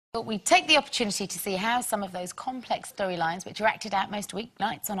But we take the opportunity to see how some of those complex storylines, which are acted out most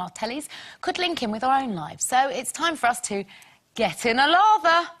weeknights on our tellies, could link in with our own lives. So it's time for us to get in a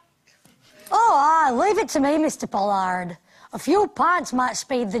lather. Oh, aye, leave it to me, Mr. Pollard. A few pints might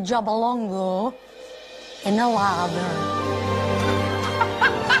speed the job along, though. In a lather.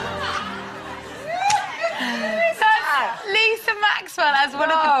 That's Lisa Maxwell as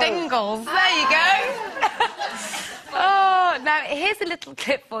one of the Dingles. There you go. Oh, now, here's a little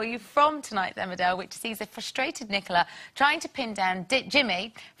clip for you from Tonight Then, Adele, which sees a frustrated Nicola trying to pin down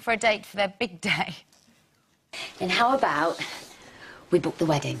Jimmy for a date for their big day. Then how about we book the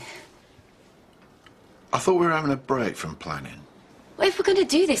wedding? I thought we were having a break from planning. Well, if we're going to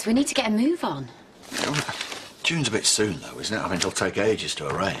do this, we need to get a move on. June's a bit soon, though, isn't it? I mean, it'll take ages to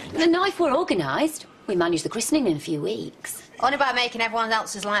arrange. And if we're organised, we manage the christening in a few weeks. On about making everyone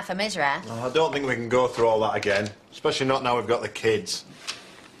else's life a misery. Oh, I don't think we can go through all that again. Especially not now we've got the kids.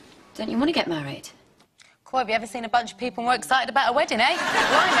 Don't you want to get married? Cool, have you ever seen a bunch of people more excited about a wedding, eh?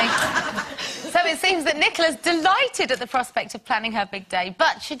 Blimey. So it seems that Nicola's delighted at the prospect of planning her big day,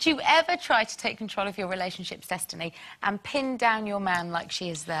 but should you ever try to take control of your relationship's destiny and pin down your man like she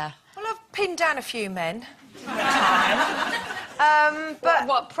is there? Well, I've pinned down a few men. But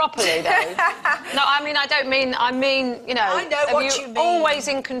what properly though? No, I mean I mean, you know. I know what you mean. Always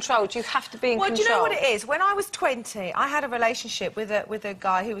in control. Do you have to be in control? Well, do you know what it is? When I was 20, I had a relationship with a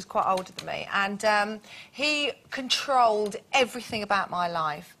guy who was quite older than me, and he controlled everything about my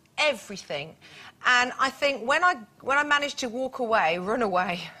life, everything. And I think when I managed to run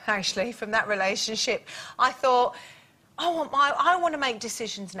away, actually, from that relationship, I thought, I want to make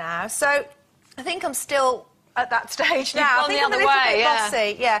decisions now. So I think I'm still at that stage now. I think I'm a little bit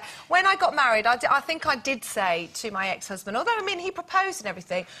bossy, yeah. When I got married, I think I did say to my ex-husband, although, I mean, he proposed and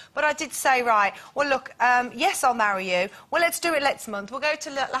everything, but I did say, right, well, look, yes, I'll marry you. Well, let's do it next month. We'll go to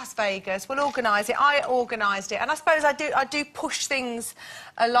Las Vegas. We'll organise it. I organised it. And I suppose I do push things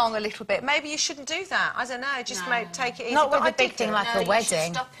along a little bit. Maybe you shouldn't do that. I don't know. Just take it easy. Not with a big thing like a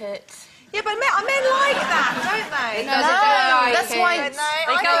wedding. Stop it. Yeah, but men like that, don't they? No, that's why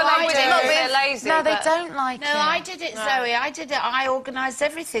they go along with it. They're lazy. No, they don't like it. No, I did it, Zoe. I did it. I organised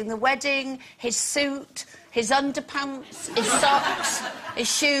everything. The wedding, his suit, his underpants, his socks,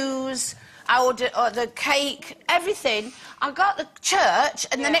 his shoes. I ordered the cake, everything. I got the church,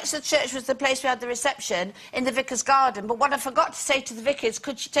 and the next to the church was the place we had the reception in the vicar's garden. But what I forgot to say to the vicars,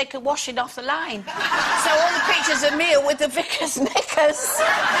 could she take a washing off the line? So all the pictures of me are with the vicar's knickers.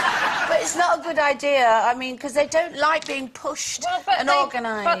 But it's not a good idea. I mean, because they don't like being pushed and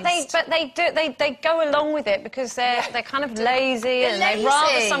organised. But they go along with it because they're kind of lazy and they'd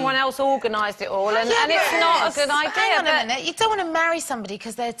rather someone else organised it all, and it's not a good idea. Hang on a minute, you don't want to marry somebody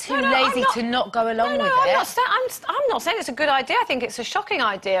because they're too lazy to not go along with it. I'm not saying it's a good idea. I think it's a shocking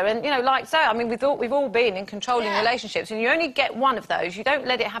idea, and you know, like so, I mean, we've all been in controlling relationships, and you only get one of those. You don't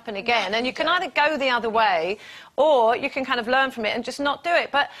let it happen again, and you can either go the other way, or you can kind of learn from it and just not do it.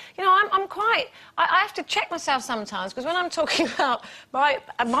 But you know, I have to check myself sometimes, because when I'm talking about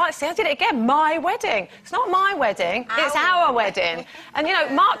see, I did it again. My wedding. It's not my wedding. It's our wedding. And you know,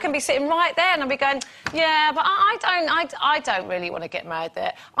 Mark can be sitting right there, and I'll be going, yeah, but I don't really want to get married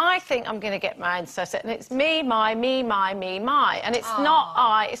there. I think I'm going to get married, so and it's me, my, and it's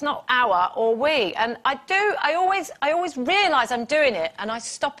it's not our or we. And I always realise I'm doing it, and I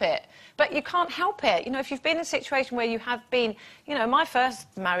stop it. But you can't help it. You know, if you've been in a situation where you have been... You know, my first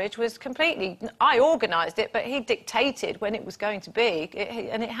marriage was completely... I organised it, but he dictated when it was going to be,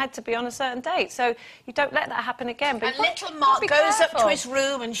 and it had to be on a certain date. So you don't let that happen again. But and little Mark goes up to his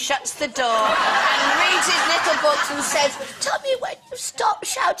room and shuts the door and reads his little books and says, "Tell me when you stop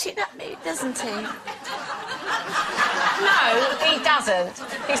shouting at me," doesn't he? No, he doesn't.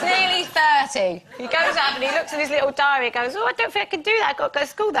 He's nearly 30. He goes up and he looks at his little diary and goes, "Oh, I don't think I can do that. I've got to go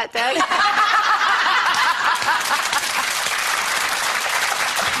to school that day."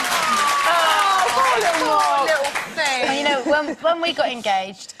 Poor little thing. Well, you know, when we got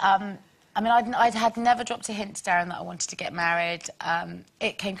engaged, I mean, I had never dropped a hint to Darren that I wanted to get married.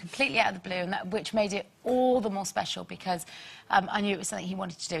 It came completely out of the blue, and which made it all the more special because I knew it was something he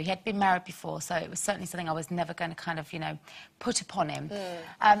wanted to do. He had been married before, so it was certainly something I was never going to kind of, you know, put upon him.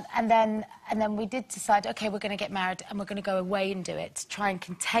 And then we did decide, OK, we're going to get married and we're going to go away and do it, to try and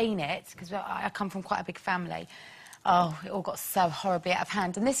contain it, because I come from quite a big family. Oh, it all got so horribly out of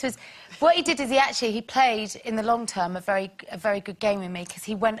hand. And this was... What he did is he played, in the long term, a very good game with me, because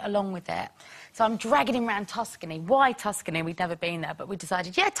he went along with it. So I'm dragging him around Tuscany. Why Tuscany? We'd never been there, but we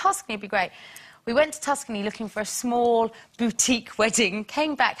decided, yeah, Tuscany would be great. We went to Tuscany looking for a small boutique wedding,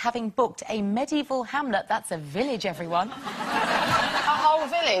 came back having booked a medieval hamlet. That's a village, everyone. A whole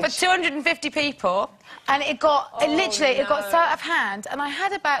village? For 250 people. And it got, it got so out of hand. And I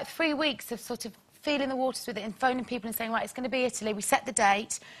had about 3 weeks of sort of feeling the waters with it and phoning people and saying, right, it's going to be Italy. We set the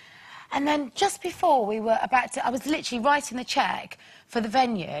date. And then just before we were about to... I was literally writing the cheque for the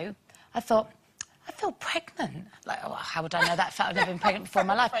venue. I thought... I feel pregnant. Like, oh, how would I know that? I've never been pregnant before in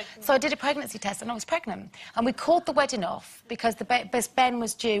my life. So I did a pregnancy test and I was pregnant. And we called the wedding off because Ben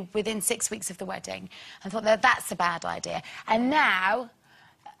was due within 6 weeks of the wedding. I thought, that's a bad idea. And now,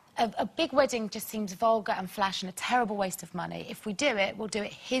 a big wedding just seems vulgar and flash and a terrible waste of money. If we do it, we'll do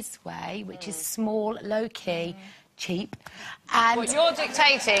it his way, which is small, low-key, cheap. And well, you're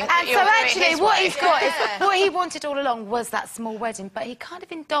dictating. And so actually, what he's got is what he wanted all along was that small wedding, but he kind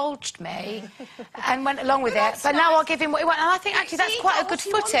of indulged me and went along with it. But now I'll give him what he wants, and I think actually that's quite a good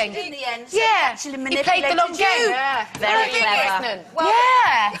footing. In the end, so yeah, actually he played the long game. Yeah, very clever. Well,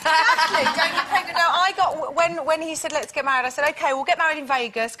 yeah, exactly. Don't get pregnant. No, I got when he said let's get married. I said okay, we'll get married in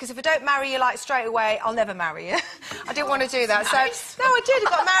Vegas because if I don't marry you like straight away, I'll never marry you. I didn't want to do that. Nice. So no, I did. I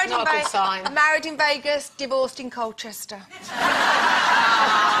got married Not in a good Vegas. sign. Married in Vegas, divorced in Colchester.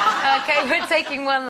 Okay, we're taking one.